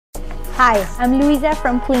Hi, I'm Louisa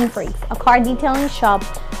from Clean Freaks, a car detailing shop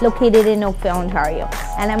located in Oakville, Ontario.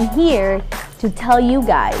 And I'm here to tell you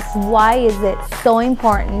guys why is it so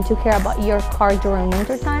important to care about your car during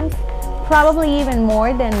winter times, probably even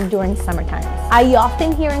more than during summer times. I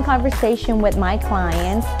often hear in conversation with my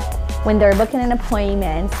clients when they're booking an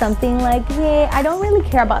appointment, something like, hey, I don't really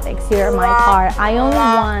care about the exterior of my car. I only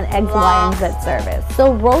want X, Y, and Z service.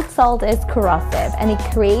 So road salt is corrosive and it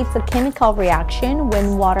creates a chemical reaction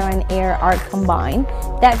when water and air are combined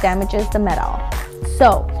that damages the metal.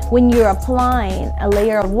 So when you're applying a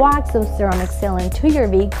layer of wax or ceramic sealant to your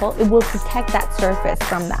vehicle, it will protect that surface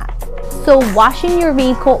from that. So washing your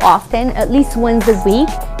vehicle often, at least once a week,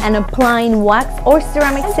 and applying wax or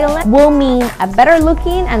ceramic sealant will mean a better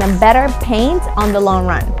looking and a better paint on the long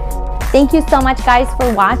run. Thank you so much guys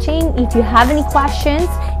for watching. If you have any questions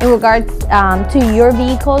in regards to your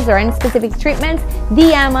vehicles or any specific treatments,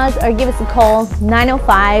 DM us or give us a call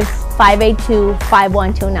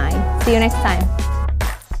 905-582-5129. See you next time.